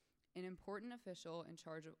an important official in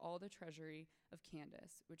charge of all the treasury of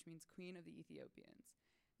Candace, which means Queen of the Ethiopians.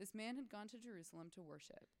 This man had gone to Jerusalem to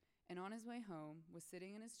worship, and on his way home was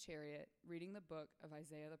sitting in his chariot reading the book of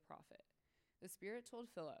Isaiah the prophet. The Spirit told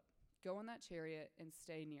Philip, "Go on that chariot and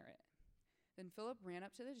stay near it." Then Philip ran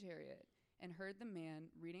up to the chariot and heard the man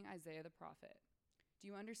reading Isaiah the prophet. "Do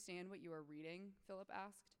you understand what you are reading?" Philip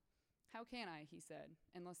asked. "How can I," he said,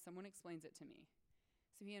 "unless someone explains it to me?"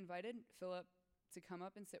 So he invited Philip to come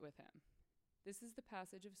up and sit with him. This is the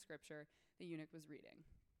passage of scripture the eunuch was reading.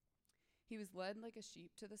 "He was led like a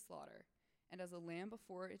sheep to the slaughter, and as a lamb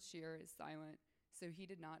before its shearer is silent, so he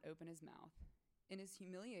did not open his mouth. In his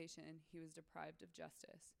humiliation he was deprived of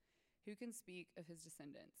justice. Who can speak of his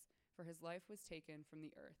descendants? For his life was taken from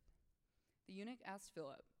the earth." The eunuch asked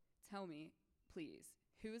Philip, "Tell me, please,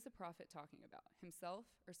 who is the prophet talking about, himself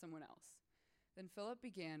or someone else?" Then Philip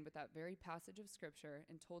began with that very passage of scripture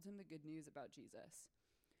and told him the good news about Jesus.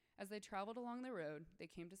 As they traveled along the road, they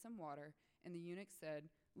came to some water, and the eunuch said,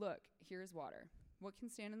 "Look, here is water. What can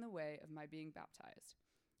stand in the way of my being baptized?"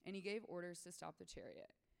 And he gave orders to stop the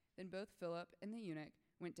chariot. Then both Philip and the eunuch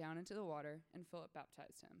went down into the water, and Philip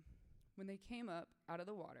baptized him. When they came up out of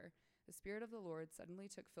the water, the Spirit of the Lord suddenly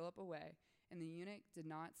took Philip away, and the eunuch did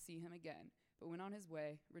not see him again, but went on his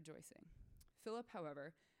way rejoicing. Philip,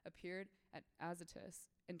 however, appeared at Azotus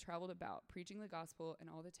and traveled about, preaching the gospel in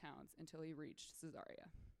all the towns until he reached Caesarea.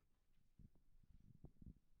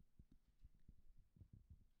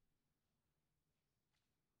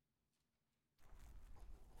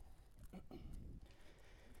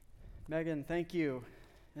 Megan, thank you.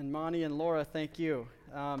 And Monty and Laura, thank you.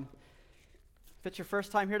 If it's your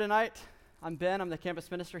first time here tonight, I'm Ben. I'm the campus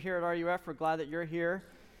minister here at RUF. We're glad that you're here.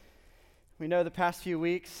 We know the past few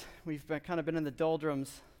weeks we've kind of been in the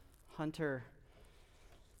doldrums. Hunter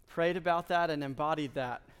prayed about that and embodied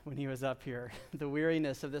that when he was up here, the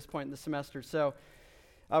weariness of this point in the semester. So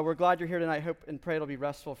we're glad you're here tonight. Hope and pray it'll be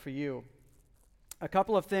restful for you. A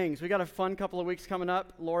couple of things. We got a fun couple of weeks coming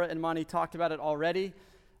up. Laura and Monty talked about it already.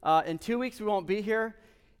 In 2 weeks, we won't be here.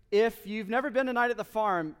 If you've never been to Night at the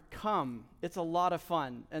Farm, come. It's a lot of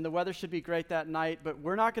fun, and the weather should be great that night, but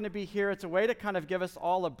we're not going to be here. It's a way to kind of give us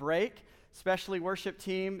all a break, especially worship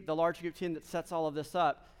team, the large group team that sets all of this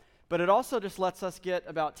up. But it also just lets us get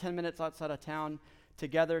about 10 minutes outside of town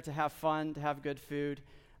together to have fun, to have good food.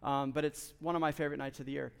 But it's one of my favorite nights of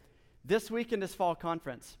the year. This weekend is fall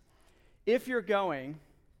conference. If you're going,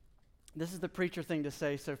 this is the preacher thing to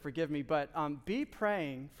say, so forgive me, but be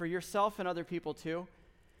praying for yourself and other people too.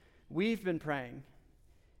 We've been praying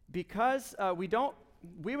because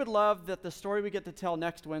we would love that the story we get to tell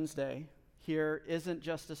next Wednesday here isn't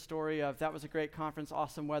just a story of that was a great conference,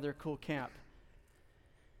 awesome weather, cool camp.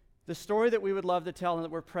 The story that we would love to tell and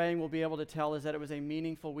that we're praying we'll be able to tell is that it was a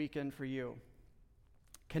meaningful weekend for you.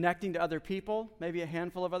 Connecting to other people, maybe a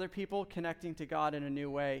handful of other people, connecting to God in a new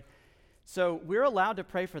way. So we're allowed to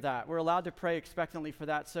pray for that. We're allowed to pray expectantly for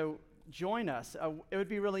that. So join us. It would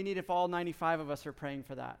be really neat if all 95 of us are praying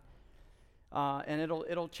for that. And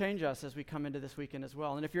it'll change us as we come into this weekend as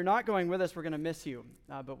well. And if you're not going with us, we're going to miss you.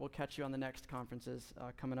 But we'll catch you on the next conferences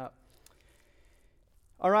coming up.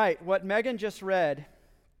 All right, what Megan just read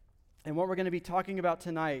and what we're going to be talking about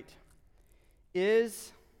tonight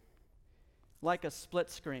is like a split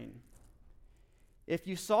screen. If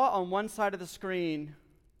you saw on one side of the screen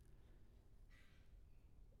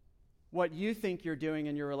what you think you're doing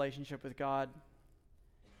in your relationship with God,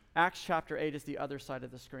 Acts chapter 8 is the other side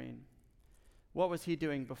of the screen. What was he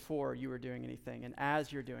doing before you were doing anything, and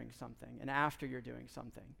as you're doing something, and after you're doing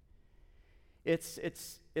something?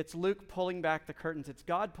 It's Luke pulling back the curtains. It's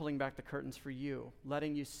God pulling back the curtains for you,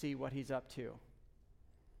 letting you see what he's up to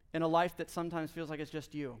in a life that sometimes feels like it's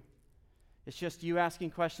just you. It's just you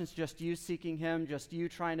asking questions, just you seeking him, just you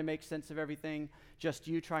trying to make sense of everything, just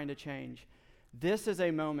you trying to change. This is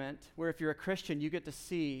a moment where if you're a Christian, you get to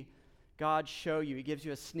see God show you. He gives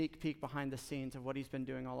you a sneak peek behind the scenes of what he's been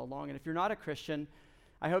doing all along. And if you're not a Christian,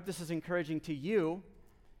 I hope this is encouraging to you,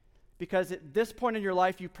 because at this point in your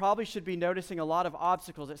life, you probably should be noticing a lot of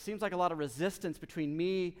obstacles. It seems like a lot of resistance between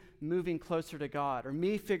me moving closer to God or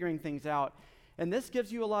me figuring things out. And this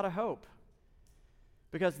gives you a lot of hope,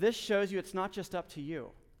 because this shows you it's not just up to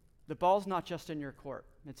you. The ball's not just in your court.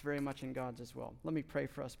 It's very much in God's as well. Let me pray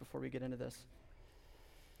for us before we get into this.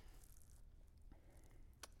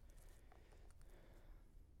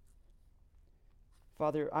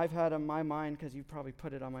 Father, I've had on my mind, because you've probably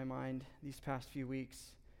put it on my mind these past few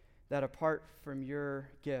weeks, that apart from your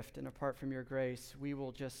gift and apart from your grace, we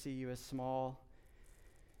will just see you as small,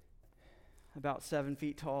 about 7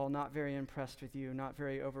 feet tall, not very impressed with you, not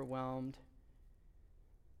very overwhelmed.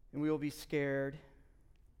 And we will be scared.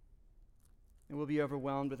 and we'll be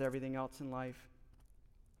overwhelmed with everything else in life.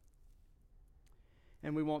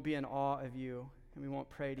 And we won't be in awe of you, and we won't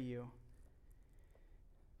pray to you.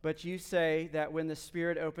 But you say that when the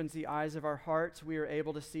Spirit opens the eyes of our hearts, we are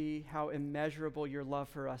able to see how immeasurable your love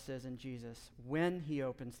for us is in Jesus, when he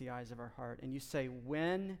opens the eyes of our heart. And you say,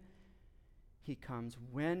 when he comes,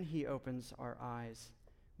 when he opens our eyes,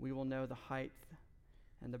 we will know the height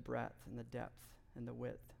and the breadth and the depth and the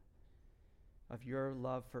width of your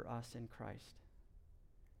love for us in Christ.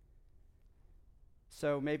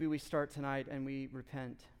 So maybe we start tonight and we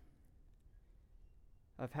repent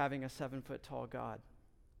of having a 7-foot-tall God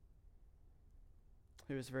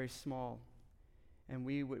who is very small, and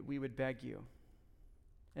we would beg you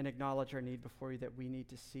and acknowledge our need before you that we need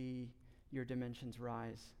to see your dimensions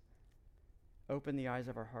rise. Open the eyes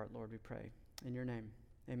of our heart, Lord, we pray. In your name,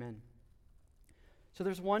 amen. So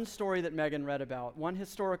there's one story that Megan read about, one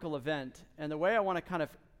historical event, and the way I want to kind of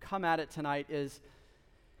come at it tonight is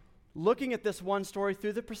looking at this one story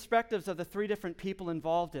through the perspectives of the 3 different people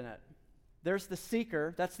involved in it. There's the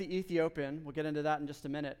seeker, that's the Ethiopian. We'll get into that in just a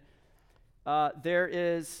minute. There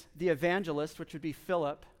is the evangelist, which would be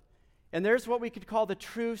Philip. And there's what we could call the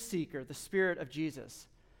true seeker, the Spirit of Jesus.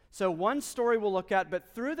 So one story we'll look at,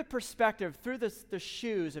 but through the perspective, through the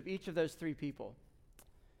shoes of each of those 3 people.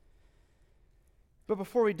 But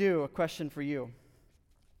before we do, a question for you.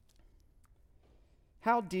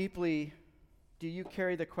 How deeply do you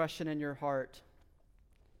carry the question in your heart,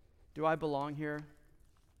 do I belong here?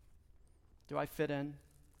 Do I fit in?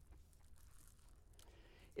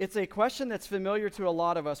 It's a question that's familiar to a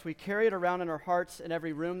lot of us. We carry it around in our hearts in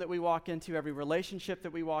every room that we walk into, every relationship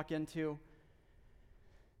that we walk into.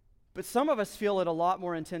 But some of us feel it a lot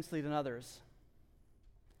more intensely than others.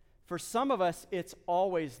 For some of us, it's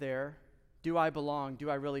always there. Do I belong? Do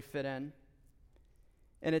I really fit in?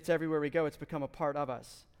 And it's everywhere we go. It's become a part of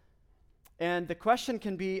us. And the question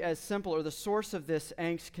can be as simple, or the source of this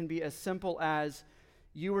angst can be as simple as,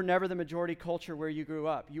 you were never the majority culture where you grew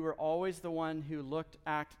up. You were always the one who looked,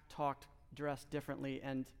 acted, talked, dressed differently.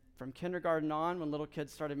 And from kindergarten on, when little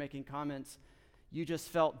kids started making comments, you just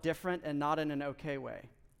felt different and not in an okay way.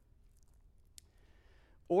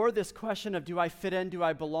 Or this question of, do I fit in? Do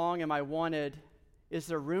I belong? Am I wanted? Is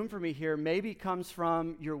there room for me here? Maybe comes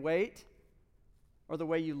from your weight or the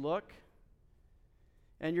way you look.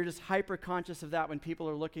 And you're just hyper conscious of that when people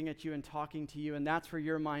are looking at you and talking to you, and that's where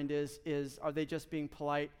your mind is are they just being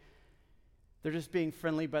polite? They're just being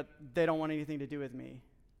friendly, but they don't want anything to do with me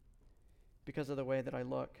because of the way that I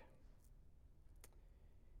look.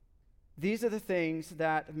 These are the things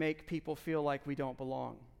that make people feel like we don't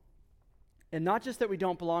belong. And not just that we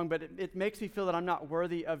don't belong, but it makes me feel that I'm not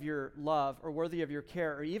worthy of your love or worthy of your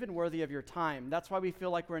care or even worthy of your time. That's why we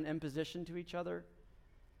feel like we're an imposition to each other.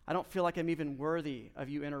 I don't feel like I'm even worthy of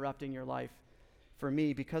you interrupting your life for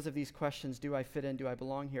me because of these questions. Do I fit in? Do I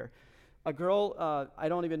belong here? A girl, I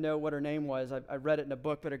don't even know what her name was. I read it in a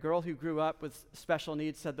book, but a girl who grew up with special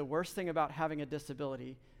needs said the worst thing about having a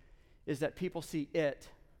disability is that people see it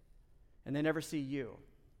and they never see you.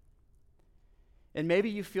 And maybe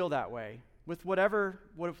you feel that way with whatever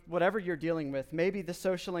you're dealing with. Maybe the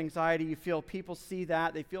social anxiety, you feel people see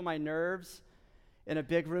that. They feel my nerves in a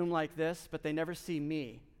big room like this, but they never see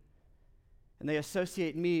me. And they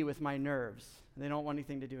associate me with my nerves. And they don't want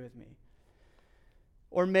anything to do with me.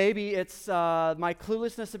 Or maybe it's my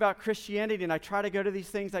cluelessness about Christianity, and I try to go to these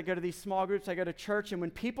things, I go to these small groups, I go to church, and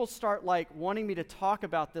when people start wanting me to talk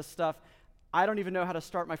about this stuff, I don't even know how to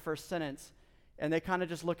start my first sentence, and they kind of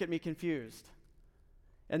just look at me confused.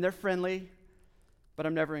 And they're friendly, but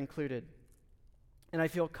I'm never included. And I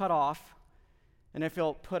feel cut off, and I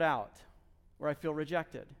feel put out, or I feel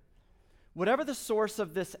rejected. Whatever the source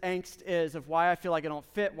of this angst is, of why I feel like I don't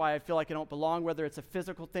fit, why I feel like I don't belong, whether it's a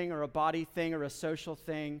physical thing or a body thing or a social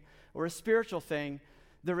thing or a spiritual thing,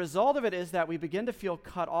 the result of it is that we begin to feel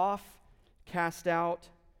cut off, cast out,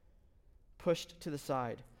 pushed to the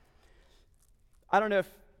side. I don't know if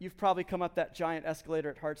you've probably come up that giant escalator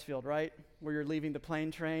at Hartsfield, right? Where you're leaving the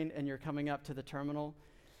plane train and you're coming up to the terminal.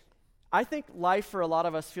 I think life for a lot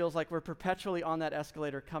of us feels like we're perpetually on that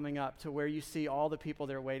escalator coming up to where you see all the people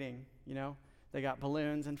there waiting, you know? They got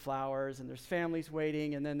balloons and flowers, and there's families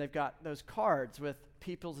waiting, and then they've got those cards with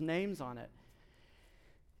people's names on it.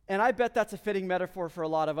 And I bet that's a fitting metaphor for a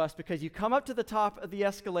lot of us, because you come up to the top of the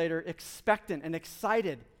escalator expectant and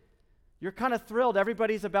excited. You're kind of thrilled.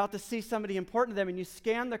 Everybody's about to see somebody important to them, and you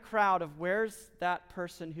scan the crowd of where's that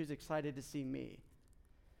person who's excited to see me?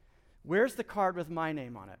 Where's the card with my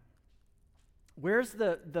name on it? Where's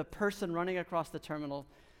the person running across the terminal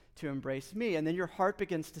to embrace me? And then your heart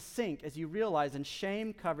begins to sink as you realize, and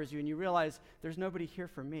shame covers you, and you realize there's nobody here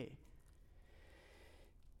for me.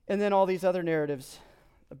 And then all these other narratives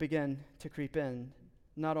begin to creep in.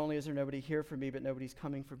 Not only is there nobody here for me, but nobody's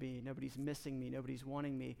coming for me. Nobody's missing me. Nobody's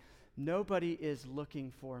wanting me. Nobody is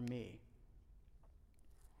looking for me.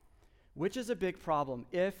 Which is a big problem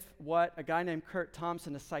if what a guy named Kurt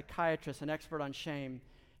Thompson, a psychiatrist, an expert on shame,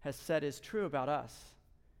 has said is true about us.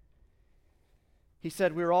 He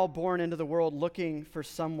said, we're all born into the world looking for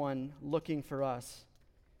someone looking for us.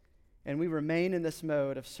 And we remain in this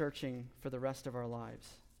mode of searching for the rest of our lives.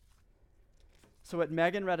 So what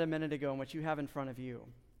Megan read a minute ago and what you have in front of you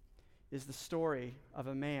is the story of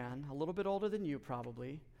a man, a little bit older than you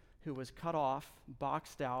probably, who was cut off,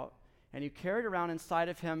 boxed out, and you carried around inside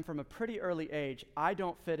of him from a pretty early age, I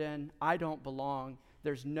don't fit in, I don't belong,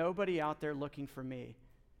 there's nobody out there looking for me.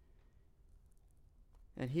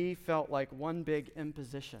 And he felt like one big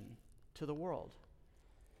imposition to the world,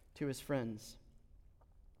 to his friends.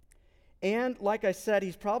 And like I said,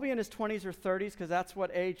 he's probably in his 20s or 30s because that's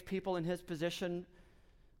what age people in his position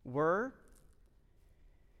were.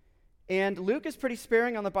 And Luke is pretty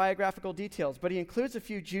sparing on the biographical details, but he includes a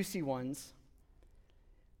few juicy ones.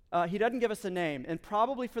 He doesn't give us a name, and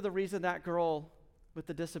probably for the reason that girl with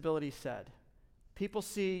the disability said. People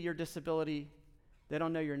see your disability, they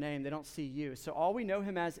don't know your name, they don't see you. So all we know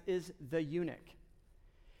him as is the eunuch.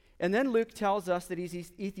 And then Luke tells us that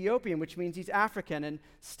he's Ethiopian, which means he's African. And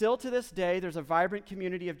still to this day, there's a vibrant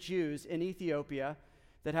community of Jews in Ethiopia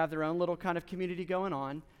that have their own little kind of community going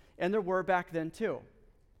on. And there were back then too.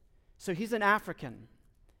 So he's an African.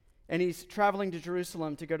 And he's traveling to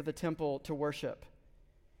Jerusalem to go to the temple to worship.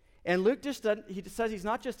 And Luke he says he's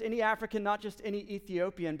not just any African, not just any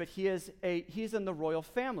Ethiopian, but he's in the royal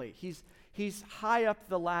family. He's high up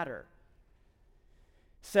the ladder.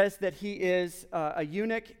 Says that he is a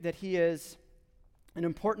eunuch, that he is an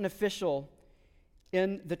important official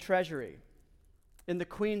in the treasury, in the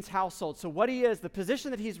queen's household. So what he is, the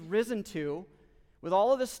position that he's risen to, with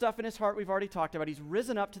all of this stuff in his heart we've already talked about, he's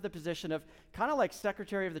risen up to the position of kind of like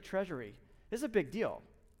Secretary of the Treasury. This is a big deal.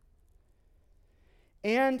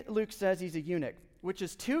 And Luke says he's a eunuch, which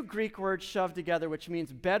is two Greek words shoved together, which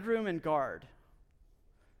means bedroom and guard.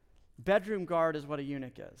 Bedroom guard is what a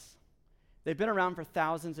eunuch is. They've been around for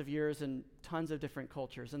thousands of years in tons of different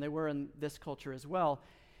cultures, and they were in this culture as well.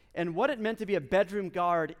 And what it meant to be a bedroom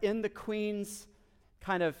guard in the queen's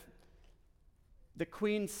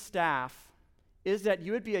staff is that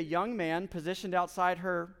you would be a young man positioned outside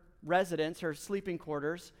her residence, her sleeping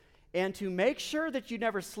quarters, and to make sure that you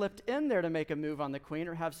never slipped in there to make a move on the queen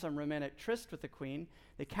or have some romantic tryst with the queen,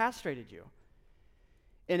 they castrated you.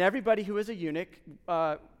 And everybody who was a eunuch,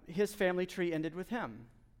 his family tree ended with him.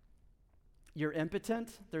 You're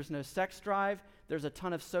impotent, there's no sex drive, there's a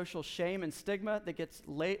ton of social shame and stigma that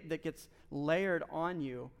gets layered on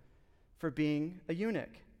you for being a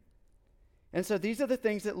eunuch. And so these are the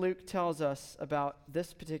things that Luke tells us about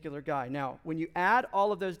this particular guy. Now, when you add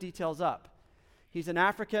all of those details up, he's an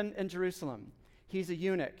African in Jerusalem, he's a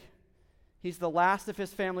eunuch, he's the last of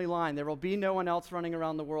his family line. There will be no one else running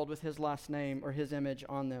around the world with his last name or his image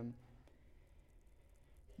on them.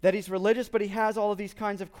 That he's religious, but he has all of these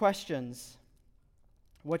kinds of questions.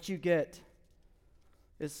 What you get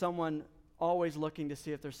is someone always looking to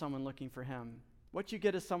see if there's someone looking for him. What you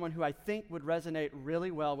get is someone who I think would resonate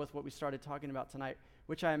really well with what we started talking about tonight,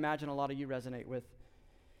 which I imagine a lot of you resonate with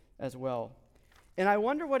as well. And I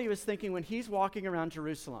wonder what he was thinking when he's walking around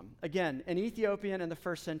Jerusalem. Again, an Ethiopian in the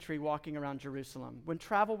first century walking around Jerusalem. When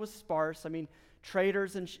travel was sparse,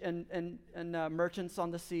 traders and merchants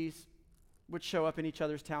on the seas would show up in each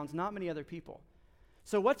other's towns, not many other people.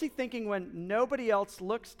 So what's he thinking when nobody else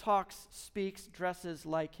looks, talks, speaks, dresses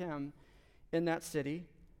like him in that city?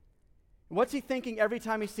 What's he thinking every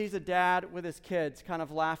time he sees a dad with his kids kind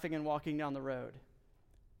of laughing and walking down the road?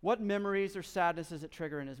 What memories or sadness does it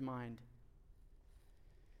trigger in his mind?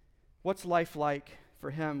 What's life like for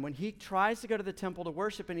him when he tries to go to the temple to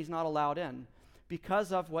worship and he's not allowed in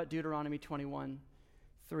because of what Deuteronomy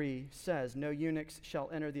 21:3 says? No eunuchs shall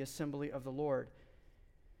enter the assembly of the Lord.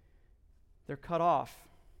 They're cut off.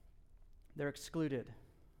 They're excluded.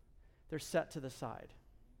 They're set to the side.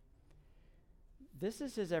 This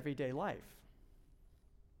is his everyday life.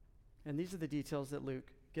 And these are the details that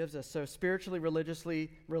Luke gives us. So spiritually, religiously,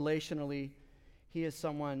 relationally, he is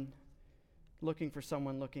someone looking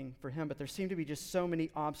for him. But there seem to be just so many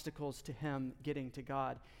obstacles to him getting to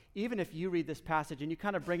God. Even if you read this passage and you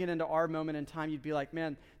kind of bring it into our moment in time, you'd be like,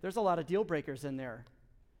 man, there's a lot of deal breakers in there.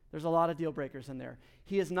 There's a lot of deal breakers in there.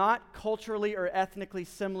 He is not culturally or ethnically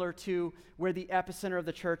similar to where the epicenter of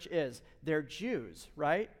the church is. They're Jews,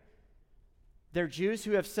 right? They're Jews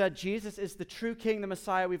who have said Jesus is the true king, the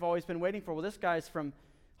Messiah we've always been waiting for. Well, this guy's from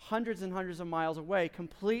hundreds and hundreds of miles away,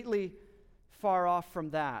 completely far off from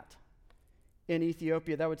that in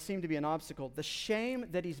Ethiopia. That would seem to be an obstacle. The shame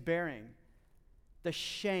that he's bearing, the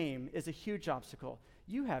shame is a huge obstacle.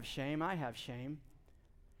 You have shame, I have shame.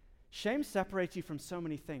 Shame separates you from so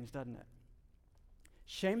many things, doesn't it?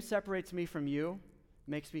 Shame separates me from you,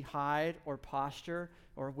 makes me hide or posture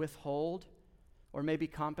or withhold or maybe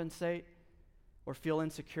compensate or feel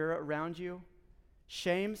insecure around you.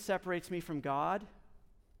 Shame separates me from God.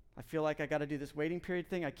 I feel like I got to do this waiting period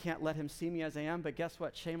thing. I can't let him see me as I am. But guess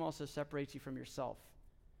what? Shame also separates you from yourself.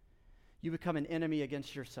 You become an enemy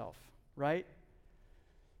against yourself, right?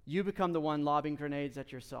 You become the one lobbing grenades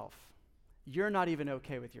at yourself. You're not even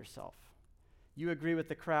okay with yourself. You agree with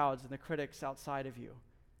the crowds and the critics outside of you.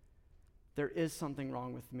 There is something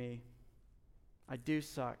wrong with me. I do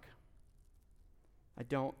suck. I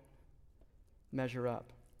don't measure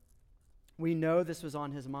up. We know this was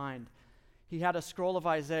on his mind. He had a scroll of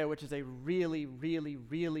Isaiah, which is a really, really,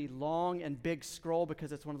 really long and big scroll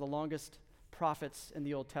because it's one of the longest prophets in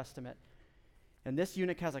the Old Testament. And this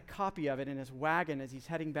eunuch has a copy of it in his wagon as he's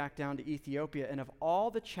heading back down to Ethiopia. And of all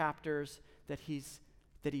the chapters that he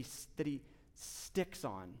sticks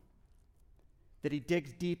on, that he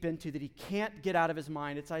digs deep into, that he can't get out of his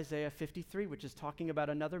mind, it's Isaiah 53, which is talking about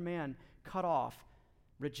another man cut off,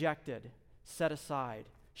 rejected, set aside,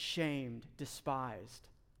 shamed, despised,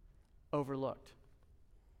 overlooked.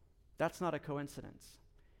 That's not a coincidence.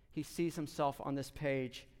 He sees himself on this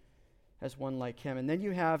page as one like him. And then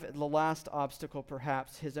you have the last obstacle,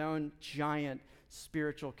 perhaps, his own giant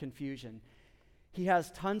spiritual confusion. He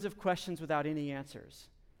has tons of questions without any answers.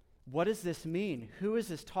 What does this mean? Who is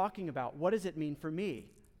this talking about? What does it mean for me?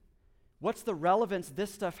 What's the relevance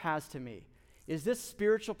this stuff has to me? Is this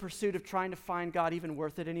spiritual pursuit of trying to find God even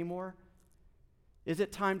worth it anymore? Is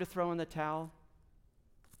it time to throw in the towel?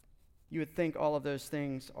 You would think all of those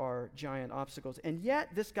things are giant obstacles. And yet,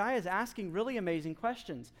 this guy is asking really amazing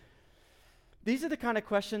questions. These are the kind of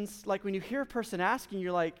questions, like when you hear a person asking,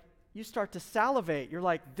 you start to salivate. You're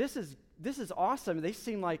like, this is awesome. They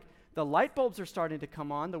seem like the light bulbs are starting to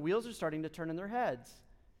come on. The wheels are starting to turn in their heads.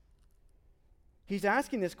 He's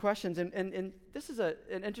asking these questions, and this is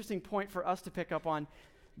an interesting point for us to pick up on.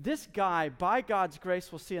 This guy, by God's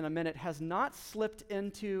grace, we'll see in a minute, has not slipped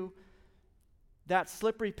into that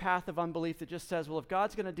slippery path of unbelief that just says, well, if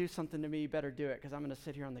God's going to do something to me, you better do it because I'm going to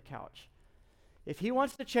sit here on the couch. If he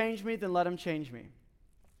wants to change me, then let him change me.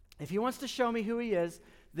 If he wants to show me who he is,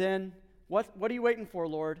 then what are you waiting for,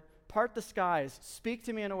 Lord? Part the skies. Speak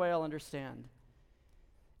to me in a way I'll understand.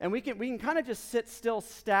 And we can kind of just sit still,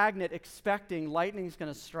 stagnant, expecting lightning's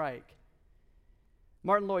going to strike.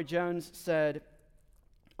 Martin Lloyd-Jones said,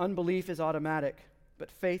 unbelief is automatic, but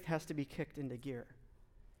faith has to be kicked into gear.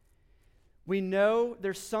 We know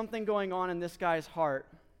there's something going on in this guy's heart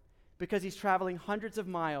because he's traveling hundreds of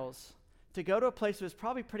miles to go to a place that was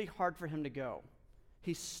probably pretty hard for him to go.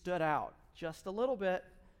 He stood out just a little bit.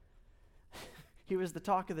 He was the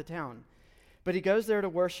talk of the town. But he goes there to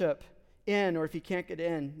worship in, or if he can't get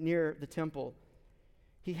in, near the temple.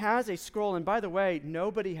 He has a scroll, and by the way,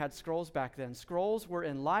 nobody had scrolls back then. Scrolls were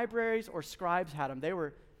in libraries or scribes had them. They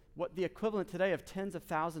were what the equivalent today of tens of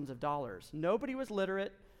thousands of dollars. Nobody was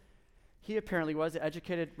literate. He apparently was an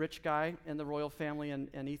educated, rich guy in the royal family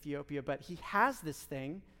in Ethiopia, but he has this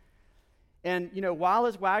thing. And, while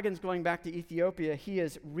his wagon's going back to Ethiopia, he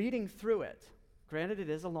is reading through it. Granted, it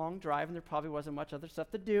is a long drive, and there probably wasn't much other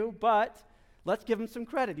stuff to do, but let's give him some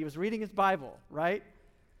credit. He was reading his Bible, right?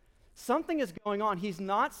 Something is going on. He's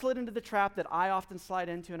not slid into the trap that I often slide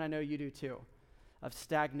into, and I know you do too, of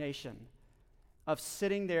stagnation, of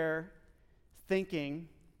sitting there thinking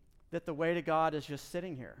that the way to God is just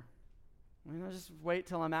sitting here. I'll just wait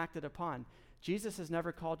till I'm acted upon. Jesus has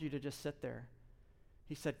never called you to just sit there.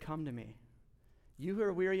 He said, come to me. You who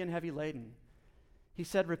are weary and heavy laden. He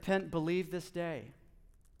said, repent, believe this day.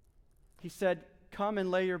 He said, come and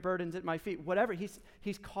lay your burdens at my feet. Whatever.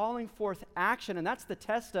 He's calling forth action, and that's the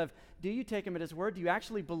test of, do you take him at his word? Do you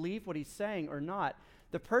actually believe what he's saying or not?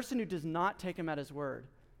 The person who does not take him at his word,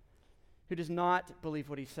 who does not believe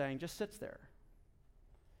what he's saying, just sits there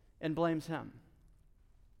and blames him.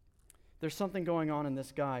 There's something going on in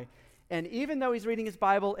this guy. And even though he's reading his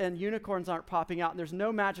Bible and unicorns aren't popping out and there's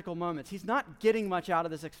no magical moments, he's not getting much out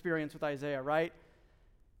of this experience with Isaiah, right?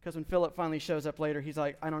 Because when Philip finally shows up later, he's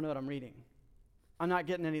like, I don't know what I'm reading. I'm not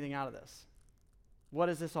getting anything out of this. What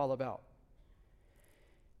is this all about?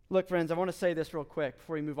 Look, friends, I want to say this real quick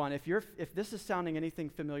before we move on. If this is sounding anything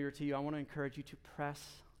familiar to you, I want to encourage you to press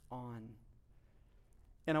on.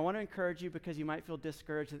 And I want to encourage you because you might feel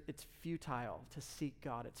discouraged. It's futile to seek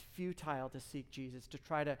God. It's futile to seek Jesus, to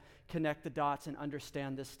try to connect the dots and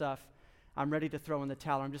understand this stuff. I'm ready to throw in the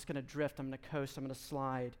towel. I'm just going to drift. I'm going to coast. I'm going to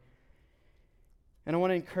slide. And I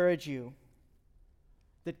want to encourage you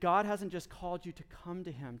that God hasn't just called you to come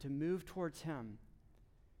to him, to move towards him.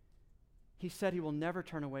 He said he will never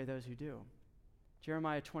turn away those who do.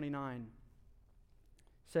 Jeremiah 29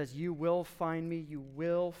 says, you will find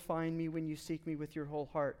me when you seek me with your whole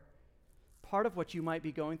heart. Part of what you might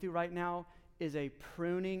be going through right now is a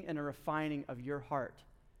pruning and a refining of your heart.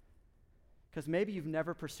 Because maybe you've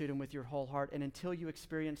never pursued him with your whole heart, and until you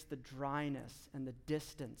experience the dryness and the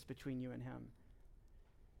distance between you and him,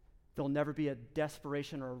 there'll never be a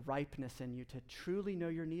desperation or a ripeness in you to truly know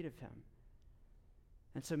your need of him.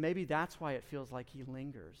 And so maybe that's why it feels like he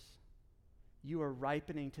lingers. You are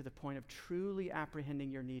ripening to the point of truly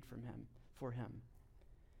apprehending your need for him.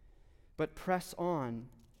 But press on.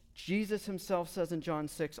 Jesus himself says in John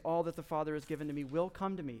 6, all that the Father has given to me will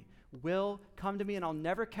come to me, and I'll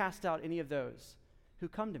never cast out any of those who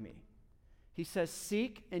come to me. He says,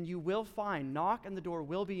 seek and you will find. Knock and the door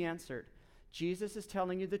will be answered. Jesus is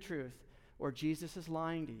telling you the truth, or Jesus is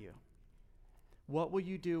lying to you. What will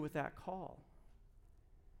you do with that call?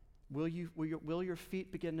 Will your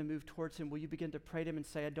feet begin to move towards him? Will you begin to pray to him and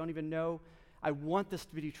say, I don't even know, I want this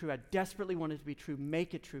to be true. I desperately want it to be true.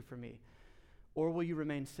 Make it true for me. Or will you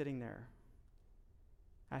remain sitting there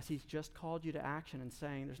as he's just called you to action and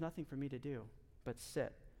saying, there's nothing for me to do but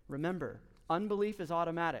sit. Remember, unbelief is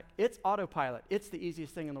automatic. It's autopilot. It's the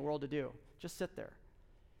easiest thing in the world to do. Just sit there.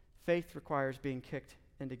 Faith requires being kicked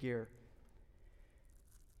into gear.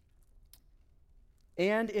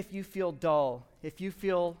 And if you feel dull, if you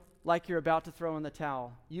feel like you're about to throw in the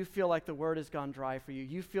towel, you feel like the word has gone dry for you,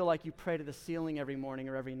 you feel like you pray to the ceiling every morning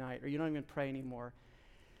or every night, or you don't even pray anymore,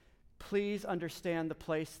 please understand the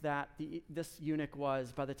place that this eunuch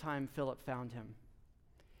was by the time Philip found him.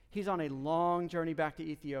 He's on a long journey back to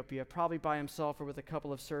Ethiopia, probably by himself or with a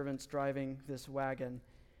couple of servants driving this wagon.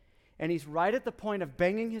 And he's right at the point of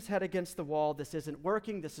banging his head against the wall. This isn't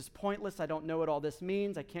working. This is pointless. I don't know what all this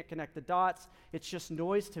means. I can't connect the dots. It's just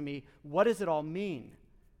noise to me. What does it all mean?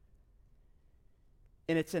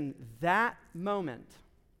 And it's in that moment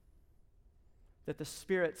that the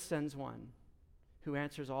Spirit sends one who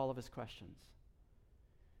answers all of his questions.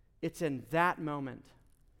 It's in that moment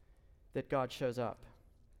that God shows up.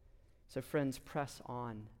 So friends, press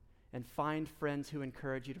on and find friends who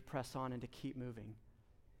encourage you to press on and to keep moving.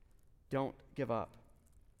 Don't give up.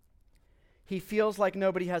 He feels like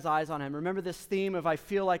nobody has eyes on him. Remember this theme of I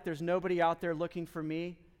feel like there's nobody out there looking for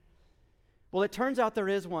me? Well, it turns out there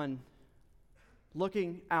is one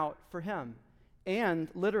looking out for him and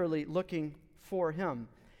literally looking for him.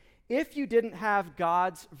 If you didn't have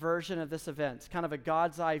God's version of this event, kind of a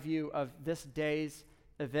God's eye view of this day's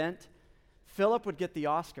event, Philip would get the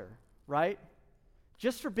Oscar, right?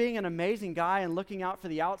 Just for being an amazing guy and looking out for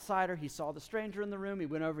the outsider. He saw the stranger in the room. He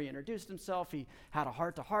went over, he introduced himself. He had a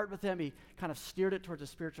heart-to-heart with him. He kind of steered it towards a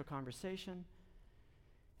spiritual conversation.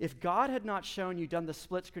 If God had not shown you, done the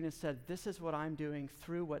split screen and said, this is what I'm doing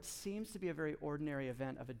through what seems to be a very ordinary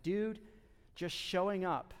event of a dude just showing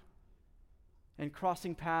up and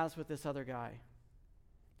crossing paths with this other guy,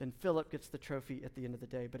 then Philip gets the trophy at the end of the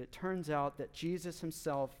day. But it turns out that Jesus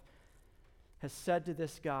himself has said to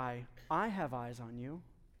this guy, I have eyes on you.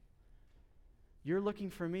 You're looking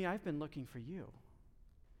for me. I've been looking for you.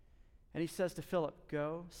 And he says to Philip,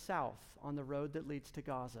 go south on the road that leads to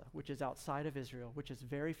Gaza, which is outside of Israel, which is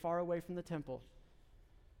very far away from the temple.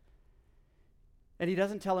 And he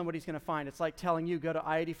doesn't tell him what he's going to find. It's like telling you, go to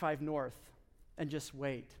I-85 North and just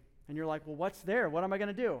wait. And you're like, well, what's there? What am I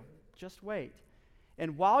going to do? Just wait.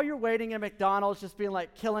 And while you're waiting at McDonald's, just being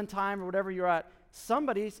like killing time or whatever you're at,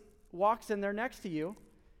 somebody walks in there next to you,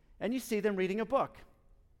 and you see them reading a book.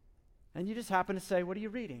 And you just happen to say, what are you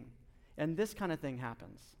reading? And this kind of thing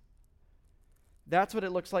happens. That's what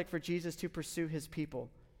it looks like for Jesus to pursue his people.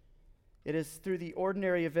 It is through the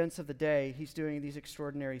ordinary events of the day he's doing these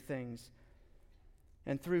extraordinary things.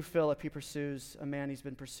 And through Philip, he pursues a man he's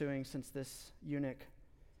been pursuing since this eunuch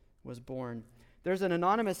was born. There's an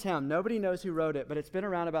anonymous hymn. Nobody knows who wrote it, but it's been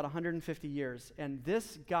around about 150 years. And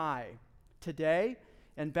this guy, today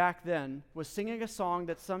and back then, was singing a song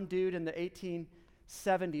that some dude in the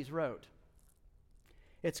 1870s wrote.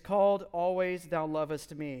 It's called Always Thou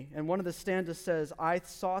Lovest Me. And one of the stanzas says, I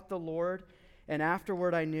sought the Lord, and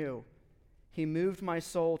afterward I knew. He moved my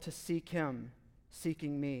soul to seek him,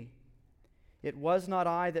 seeking me. It was not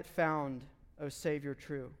I that found, O Savior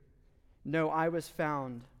true. No, I was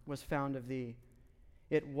found of thee.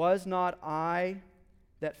 It was not I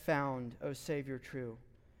that found, O Savior true.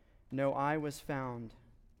 no eye was found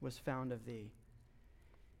of thee.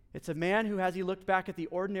 It's a man who, as he looked back at the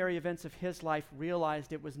ordinary events of his life,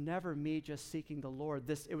 realized it was never me just seeking the Lord.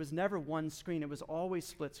 It was never one screen. It was always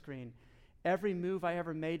split screen. Every move I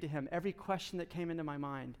ever made to him, every question that came into my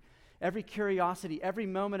mind, every curiosity, every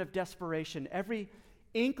moment of desperation, every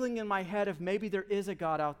inkling in my head of maybe there is a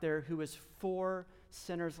God out there who is for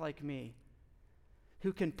sinners like me,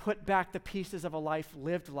 who can put back the pieces of a life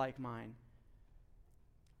lived like mine.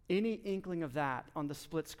 Any inkling of that on the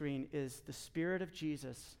split screen is the Spirit of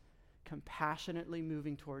Jesus compassionately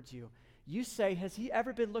moving towards you. You say, has he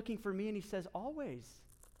ever been looking for me? And he says, always.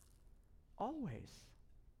 Always.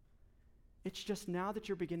 It's just now that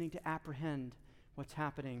you're beginning to apprehend what's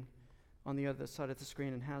happening on the other side of the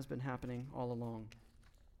screen and has been happening all along.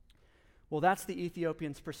 Well, that's the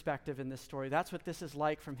Ethiopian's perspective in this story. That's what this is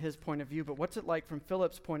like from his point of view. But what's it like from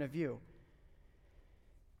Philip's point of view?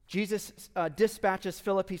 Jesus dispatches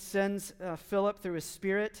Philip. He sends Philip through his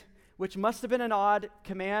Spirit, which must have been an odd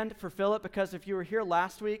command for Philip, because if you were here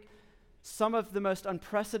last week, some of the most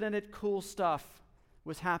unprecedented cool stuff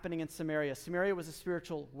was happening in Samaria. Samaria was a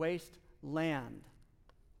spiritual wasteland.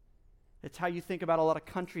 It's how you think about a lot of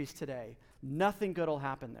countries today. Nothing good will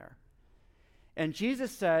happen there. And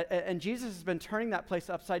Jesus has been turning that place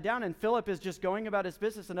upside down, and Philip is just going about his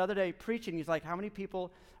business another day preaching. He's like, how many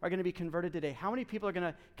people are going to be converted today? How many people are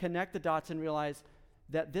going to connect the dots and realize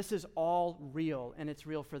that this is all real, and it's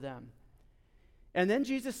real for them? And then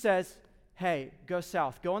Jesus says, hey, go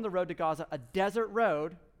south. Go on the road to Gaza, a desert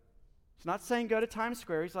road. He's not saying go to Times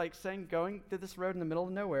Square. He's like saying going to this road in the middle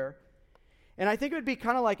of nowhere. And I think it would be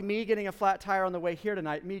kind of like me getting a flat tire on the way here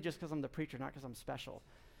tonight. Me just because I'm the preacher, not because I'm special.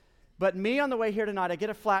 But me on the way here tonight, I get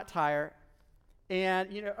a flat tire, and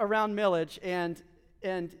around Millage,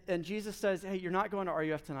 and Jesus says, hey, you're not going to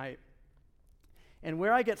RUF tonight. And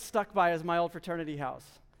where I get stuck by is my old fraternity house,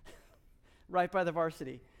 right by the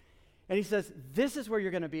varsity. And he says, this is where you're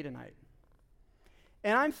going to be tonight.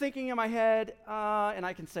 And I'm thinking in my head, and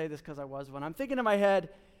I can say this because I was one, I'm thinking in my head,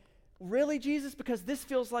 really, Jesus? Because this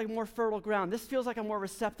feels like more fertile ground. This feels like a more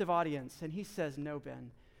receptive audience. And he says, no, Ben.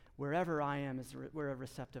 Wherever I am is where a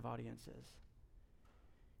receptive audience is.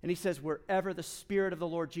 And he says, wherever the Spirit of the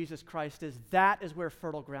Lord Jesus Christ is, that is where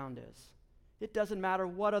fertile ground is. It doesn't matter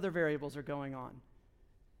what other variables are going on.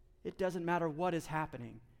 It doesn't matter what is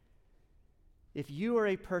happening. If you are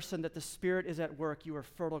a person that the Spirit is at work, you are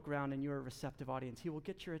fertile ground and you are a receptive audience. He will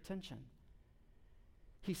get your attention.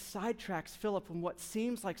 He sidetracks Philip from what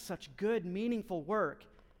seems like such good, meaningful work.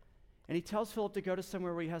 And he tells Philip to go to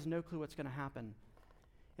somewhere where he has no clue what's going to happen.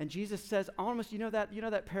 And Jesus says, almost, you know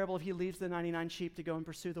that parable of he leaves the 99 sheep to go and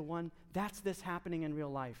pursue the one? That's this happening in real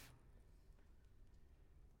life.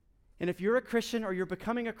 And if you're a Christian, or you're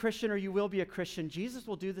becoming a Christian, or you will be a Christian, Jesus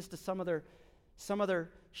will do this to some other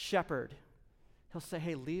shepherd. He'll say,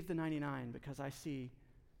 hey, leave the 99 because I see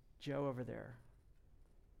Joe over there.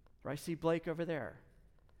 Or I see Blake over there.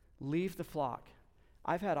 Leave the flock.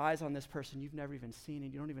 I've had eyes on this person you've never even seen,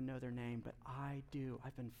 and you don't even know their name, but I do.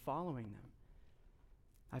 I've been following them.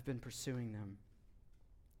 I've been pursuing them.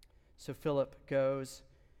 So Philip goes,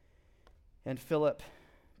 and Philip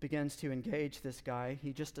begins to engage this guy.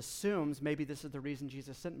 He just assumes maybe this is the reason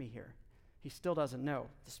Jesus sent me here. He still doesn't know.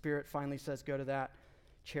 The Spirit finally says, go to that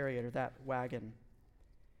chariot or that wagon.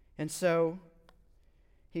 And so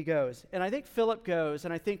he goes. And I think Philip goes,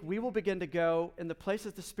 and I think we will begin to go in the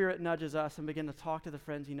places the Spirit nudges us and begin to talk to the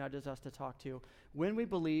friends he nudges us to talk to when we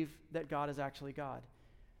believe that God is actually God.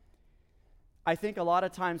 I think a lot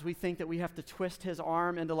of times we think that we have to twist his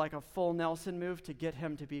arm into like a full Nelson move to get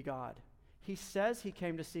him to be God. He says he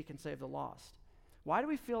came to seek and save the lost. Why do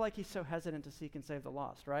we feel like he's so hesitant to seek and save the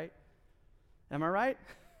lost, right? Am I right?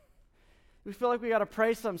 We feel like we got to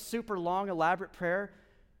pray some super long, elaborate prayer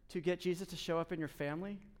to get Jesus to show up in your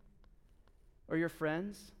family or your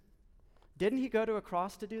friends. Didn't he go to a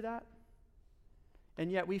cross to do that?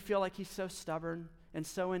 And yet we feel like he's so stubborn and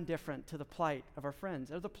so indifferent to the plight of our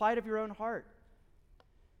friends, or the plight of your own heart.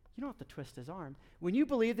 You don't have to twist his arm. When you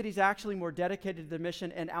believe that he's actually more dedicated to the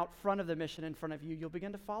mission and out front of the mission in front of you, you'll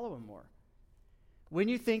begin to follow him more. When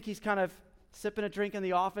you think he's kind of sipping a drink in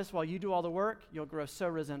the office while you do all the work, you'll grow so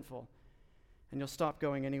resentful. And you'll stop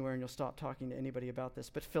going anywhere, and you'll stop talking to anybody about this.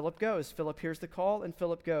 But Philip goes. Philip hears the call, and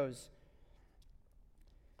Philip goes.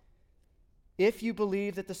 If you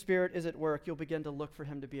believe that the Spirit is at work, you'll begin to look for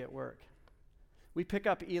him to be at work. We pick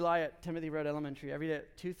up Eli at Timothy Road Elementary every day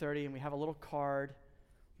at 2:30, and we have a little card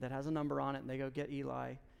that has a number on it, and they go get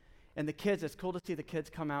Eli. And the kids, it's cool to see the kids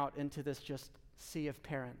come out into this just sea of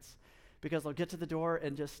parents, because they'll get to the door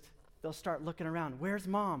and they'll start looking around. Where's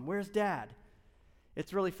mom? Where's dad?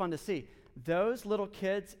 It's really fun to see. those little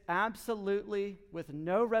kids absolutely, with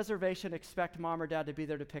no reservation, expect mom or dad to be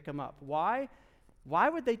there to pick them up. Why? Why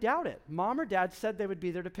would they doubt it? Mom or dad said they would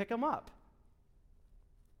be there to pick them up.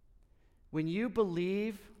 When you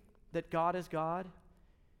believe that God is God,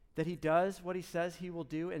 that he does what he says he will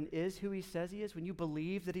do and is who he says he is, when you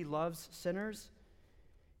believe that he loves sinners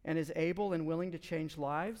and is able and willing to change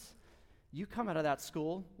lives, you come out of that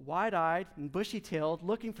school wide-eyed and bushy-tailed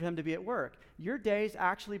looking for him to be at work. Your days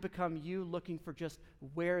actually become you looking for just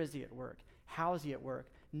where is he at work? How is he at work?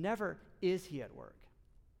 Never is he at work.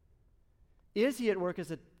 Is he at work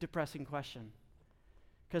is a depressing question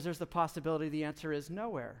because there's the possibility the answer is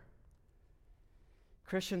nowhere.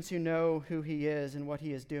 Christians who know who he is and what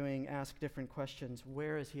he is doing ask different questions.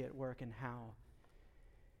 Where is he at work and how?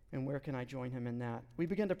 And where can I join him in that? We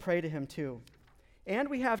begin to pray to him too. And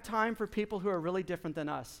we have time for people who are really different than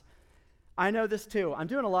us. I know this too. I'm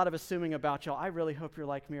doing a lot of assuming about y'all. I really hope you're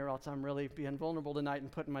like me or else I'm really being vulnerable tonight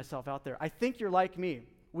and putting myself out there. I think you're like me.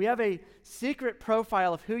 We have a secret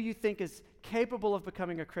profile of who you think is capable of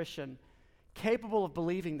becoming a Christian, capable of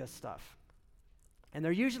believing this stuff. And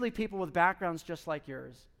they're usually people with backgrounds just like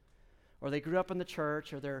yours, or they grew up in the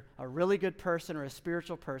church, or they're a really good person or a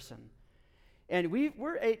spiritual person. And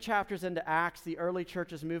we're 8 chapters into Acts, the early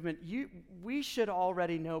church's movement. We should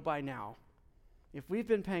already know by now, if we've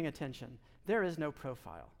been paying attention, there is no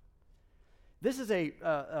profile. This is a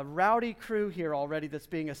rowdy crew here already that's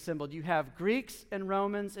being assembled. You have Greeks and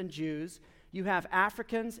Romans and Jews. You have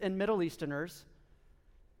Africans and Middle Easterners.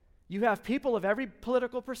 You have people of every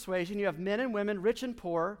political persuasion. You have men and women, rich and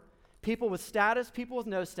poor, people with status, people with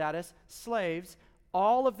no status, slaves,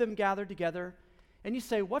 all of them gathered together. And you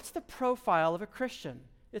say, what's the profile of a Christian?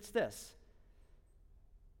 It's this: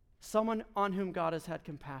 someone on whom God has had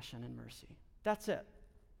compassion and mercy. That's it.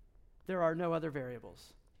 There are no other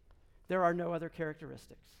variables. There are no other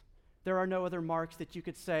characteristics. There are no other marks that you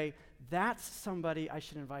could say, that's somebody I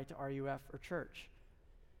should invite to RUF or church,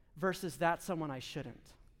 versus that's someone I shouldn't.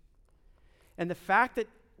 And the fact that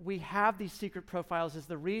we have these secret profiles is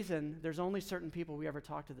the reason there's only certain people we ever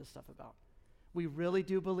talk to this stuff about. We really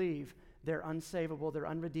do believe they're unsavable, they're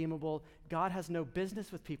unredeemable. God has no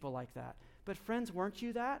business with people like that. But friends, weren't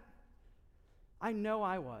you that? I know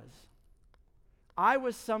I was. I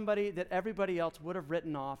was somebody that everybody else would have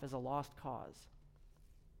written off as a lost cause.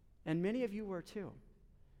 And many of you were too.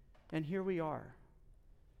 And here we are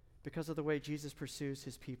because of the way Jesus pursues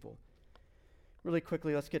his people. Really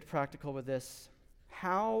quickly, let's get practical with this.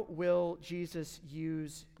 How will Jesus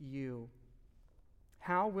use you?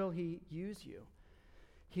 How will he use you?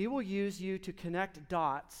 He will use you to connect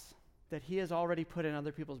dots that he has already put in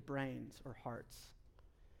other people's brains or hearts.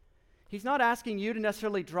 He's not asking you to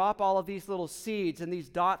necessarily drop all of these little seeds and these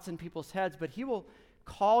dots in people's heads, but he will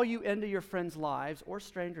call you into your friends' lives, or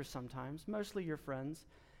strangers sometimes, mostly your friends,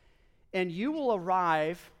 and you will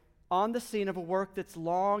arrive on the scene of a work that's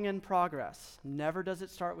long in progress. Never does it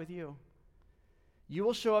start with you. You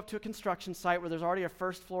will show up to a construction site where there's already a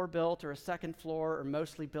first floor built or a second floor or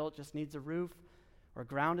mostly built, just needs a roof, or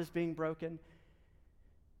ground is being broken.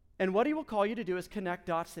 And what he will call you to do is connect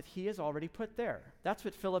dots that he has already put there. That's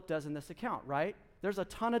what Philip does in this account, right? There's a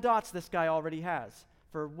ton of dots this guy already has.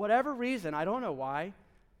 For whatever reason, I don't know why,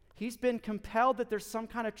 he's been compelled that there's some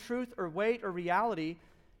kind of truth or weight or reality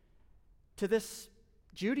to this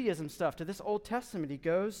Judaism stuff, to this Old Testament. He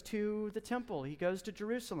goes to the temple. He goes to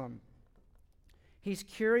Jerusalem. He's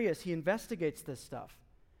curious. He investigates this stuff.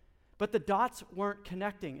 But the dots weren't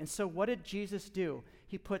connecting. And so what did Jesus do?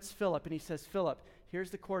 He puts Philip and he says, Philip,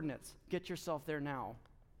 here's the coordinates. Get yourself there now.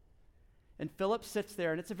 And Philip sits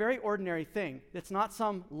there, and it's a very ordinary thing. It's not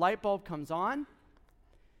some light bulb comes on.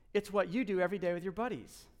 It's what you do every day with your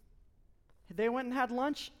buddies. They went and had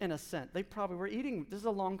lunch, in a sense. They probably were eating. This is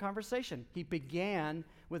a long conversation. He began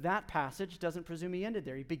with that passage. Doesn't presume he ended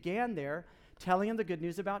there. He began there telling him the good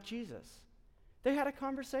news about Jesus. They had a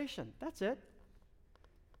conversation. That's it.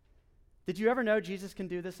 Did you ever know Jesus can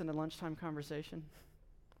do this in a lunchtime conversation?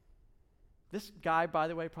 This guy, by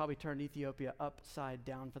the way, probably turned Ethiopia upside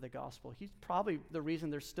down for the gospel. He's probably the reason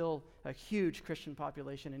there's still a huge Christian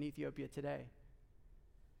population in Ethiopia today.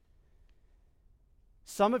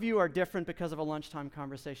 Some of you are different because of a lunchtime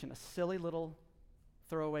conversation, a silly little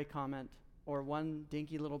throwaway comment, or one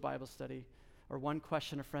dinky little Bible study, or one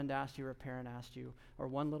question a friend asked you or a parent asked you, or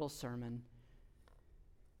one little sermon,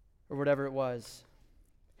 or whatever it was.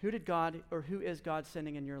 Who is God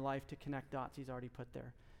sending in your life to connect dots he's already put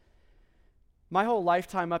there? My whole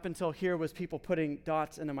lifetime up until here was people putting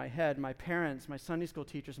dots into my head, my parents, my Sunday school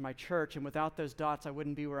teachers, my church, and without those dots, I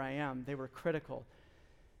wouldn't be where I am. They were critical.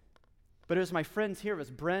 But it was my friends here. It was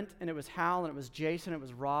Brent, and it was Hal, and it was Jason, it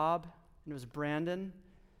was Rob, and it was Brandon.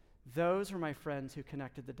 Those were my friends who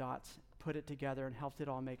connected the dots, put it together, and helped it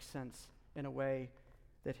all make sense in a way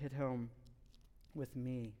that hit home with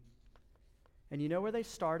me. And you know where they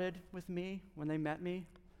started with me when they met me?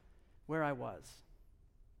 Where I was.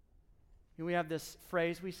 And we have this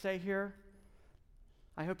phrase we say here.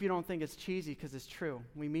 I hope you don't think it's cheesy because it's true.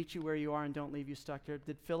 We meet you where you are and don't leave you stuck there.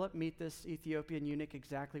 Did Philip meet this Ethiopian eunuch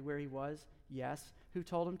exactly where he was? Yes. Who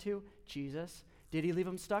told him to? Jesus. Did he leave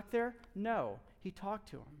him stuck there? No. He talked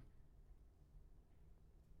to him.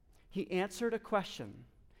 He answered a question.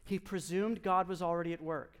 He presumed God was already at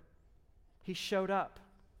work. He showed up,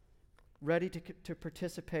 ready to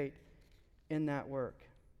participate in that work.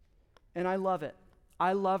 And I love it.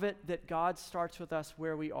 I love it that God starts with us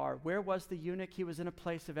where we are. Where was the eunuch? He was in a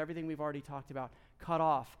place of everything we've already talked about. Cut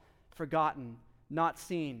off, forgotten, not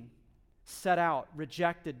seen, set out,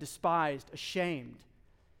 rejected, despised, ashamed.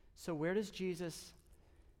 So where does Jesus,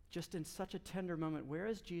 just in such a tender moment, where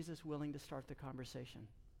is Jesus willing to start the conversation?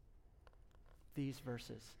 These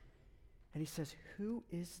verses. And he says, who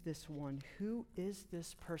is this one? Who is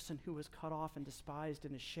this person who was cut off and despised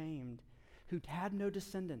and ashamed, who had no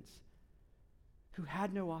descendants, who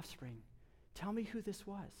had no offspring? Tell me who this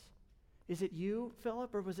was. Is it you,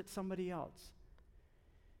 Philip, or was it somebody else?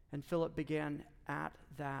 And Philip began at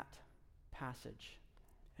that passage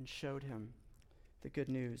and showed him the good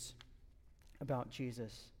news about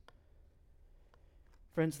Jesus.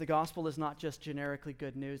 Friends, the gospel is not just generically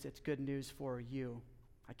good news, it's good news for you.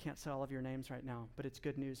 I can't say all of your names right now, but it's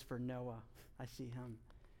good news for Noah. I see him.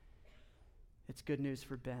 It's good news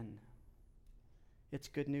for Ben. It's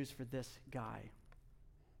good news for this guy.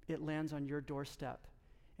 It lands on your doorstep,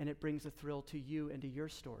 and it brings a thrill to you and to your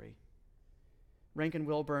story. Rankin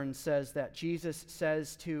Wilburn says that Jesus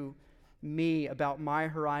says to me about my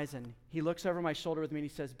horizon, he looks over my shoulder with me and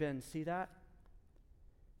he says, Ben, see that?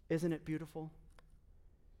 Isn't it beautiful?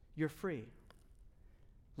 You're free.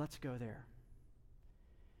 Let's go there.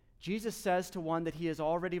 Jesus says to one that he has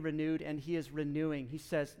already renewed and he is renewing. He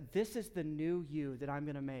says, this is the new you that I'm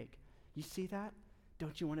going to make. You see that?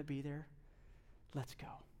 Don't you want to be there? Let's go.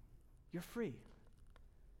 You're free.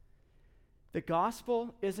 The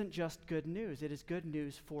gospel isn't just good news. It is good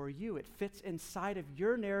news for you. It fits inside of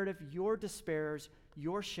your narrative, your despairs,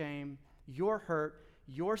 your shame, your hurt,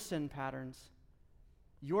 your sin patterns,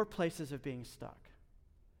 your places of being stuck.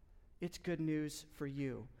 It's good news for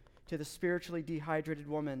you. To the spiritually dehydrated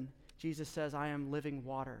woman, Jesus says, I am living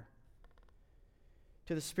water.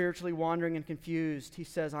 To the spiritually wandering and confused, he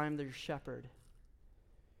says, I am their shepherd.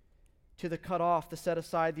 To the cut off, the set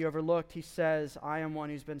aside, the overlooked, he says, I am one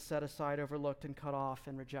who's been set aside, overlooked, and cut off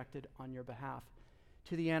and rejected on your behalf.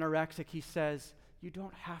 To the anorexic, he says, you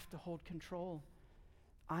don't have to hold control.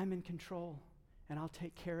 I'm in control, and I'll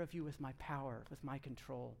take care of you with my power, with my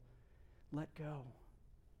control. Let go.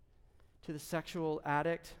 To the sexual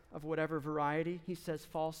addict of whatever variety, he says,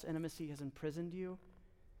 false intimacy has imprisoned you,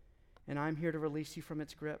 and I'm here to release you from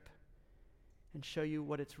its grip and show you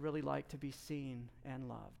what it's really like to be seen and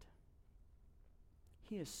loved.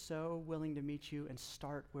 He is so willing to meet you and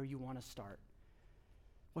start where you want to start.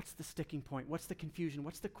 What's the sticking point? What's the confusion?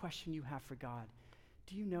 What's the question you have for God?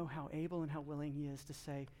 Do you know how able and how willing he is to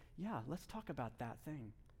say, yeah, let's talk about that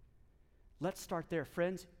thing. Let's start there.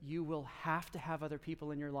 Friends, you will have to have other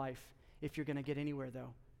people in your life if you're going to get anywhere,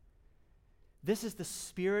 though. This is the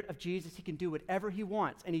Spirit of Jesus. He can do whatever he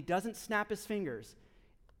wants, and he doesn't snap his fingers,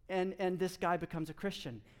 and this guy becomes a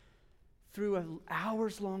Christian. Through an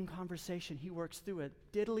hours-long conversation, he works through a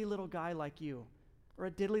diddly little guy like you, or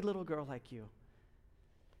a diddly little girl like you,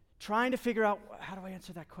 trying to figure out, how do I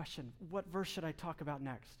answer that question? What verse should I talk about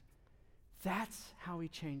next? That's how he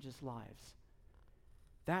changes lives.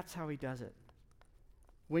 That's how he does it.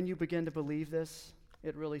 When you begin to believe this,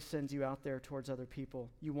 it really sends you out there towards other people.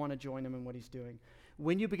 You want to join him in what he's doing.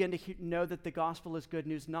 When you begin to know that the gospel is good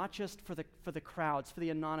news, not just for the crowds, for the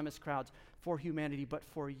anonymous crowds, for humanity, but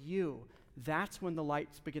for you, that's when the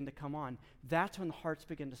lights begin to come on. That's when the hearts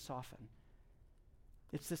begin to soften.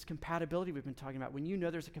 It's this compatibility we've been talking about. When you know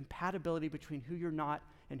there's a compatibility between who you're not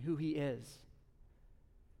and who he is,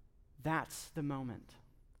 that's the moment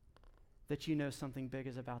that you know something big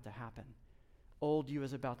is about to happen. Old you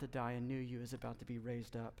is about to die, and new you is about to be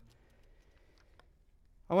raised up.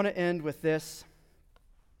 I want to end with this.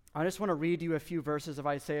 I just want to read you a few verses of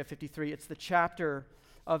Isaiah 53. It's the chapter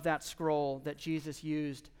of that scroll that Jesus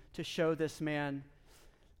used to show this man.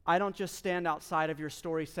 I don't just stand outside of your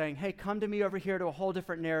story saying, hey, come to me over here to a whole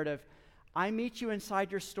different narrative. I meet you inside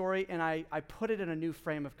your story, and I put it in a new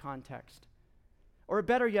frame of context. Or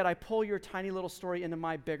better yet, I pull your tiny little story into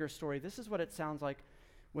my bigger story. This is what it sounds like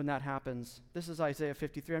when that happens. This is Isaiah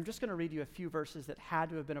 53. I'm just going to read you a few verses that had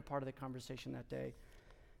to have been a part of the conversation that day.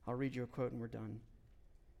 I'll read you a quote and we're done.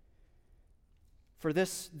 For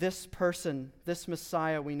this person, this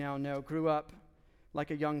Messiah we now know, grew up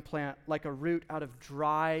like a young plant, like a root out of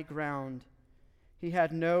dry ground. He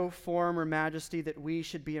had no form or majesty that we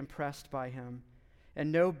should be impressed by him,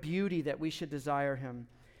 and no beauty that we should desire him.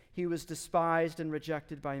 He was despised and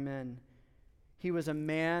rejected by men. He was a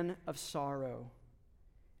man of sorrow,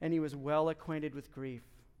 and he was well acquainted with grief.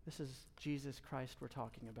 This is Jesus Christ we're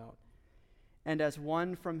talking about. And as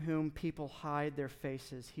one from whom people hide their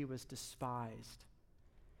faces, he was despised,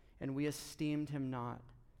 and we esteemed him not.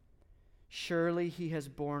 Surely he has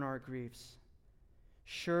borne our griefs.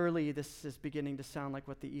 Surely this is beginning to sound like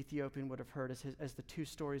what the Ethiopian would have heard as the two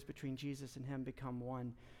stories between Jesus and him become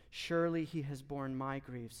one. Surely he has borne my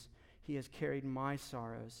griefs. He has carried my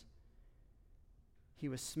sorrows. He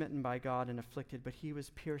was smitten by God and afflicted, but he was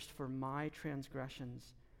pierced for my transgressions.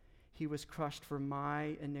 He was crushed for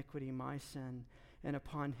my iniquity, my sin, and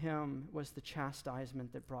upon him was the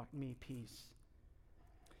chastisement that brought me peace.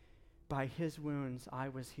 By his wounds I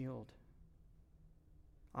was healed.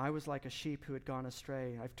 I was like a sheep who had gone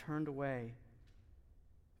astray. I've turned away,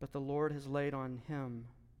 but the Lord has laid on him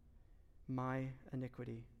my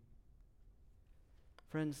iniquity.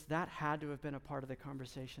 Friends, that had to have been a part of the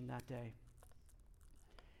conversation that day.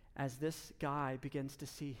 As this guy begins to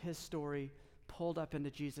see his story pulled up into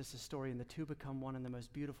Jesus' story, and the two become one in the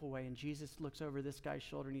most beautiful way, and Jesus looks over this guy's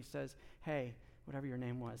shoulder and he says, hey, whatever your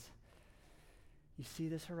name was, you see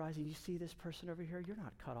this horizon? You see this person over here? You're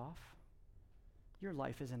not cut off. Your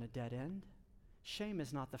life isn't a dead end. Shame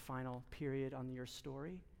is not the final period on your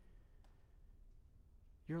story.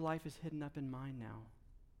 Your life is hidden up in mine now,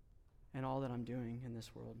 and all that I'm doing in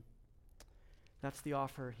this world. That's the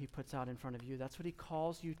offer he puts out in front of you. That's what he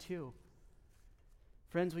calls you to.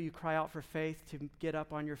 Friends, will you cry out for faith to get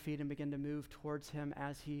up on your feet and begin to move towards him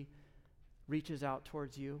as he reaches out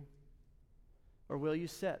towards you? Or will you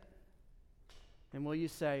sit? And will you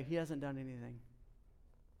say, he hasn't done anything.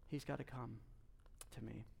 He's got to come to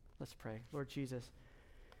me. Let's pray. Lord Jesus,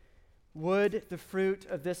 would the fruit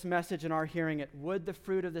of this message in our hearing it, would the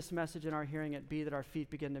fruit of this message in our hearing it be that our feet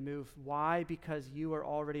begin to move? Why? Because you are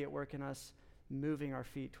already at work in us, moving our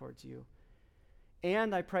feet towards you.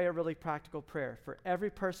 And I pray a really practical prayer for every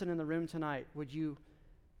person in the room tonight. Would you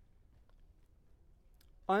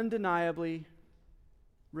undeniably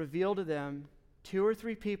reveal to them 2 or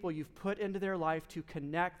 3 people you've put into their life to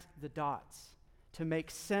connect the dots, to make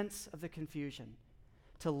sense of the confusion,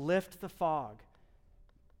 to lift the fog,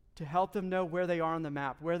 to help them know where they are on the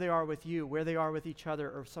map, where they are with you, where they are with each other,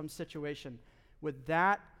 or some situation. Would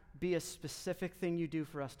that be a specific thing you do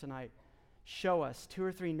for us tonight? Show us 2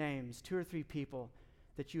 or 3 names, 2 or 3 people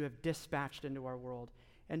that you have dispatched into our world,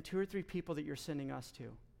 and 2 or 3 people that you're sending us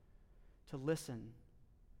to listen,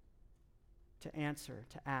 to answer,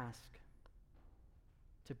 to ask,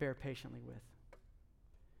 to bear patiently with,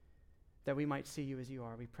 that we might see you as you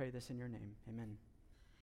are. We pray this in your name. Amen.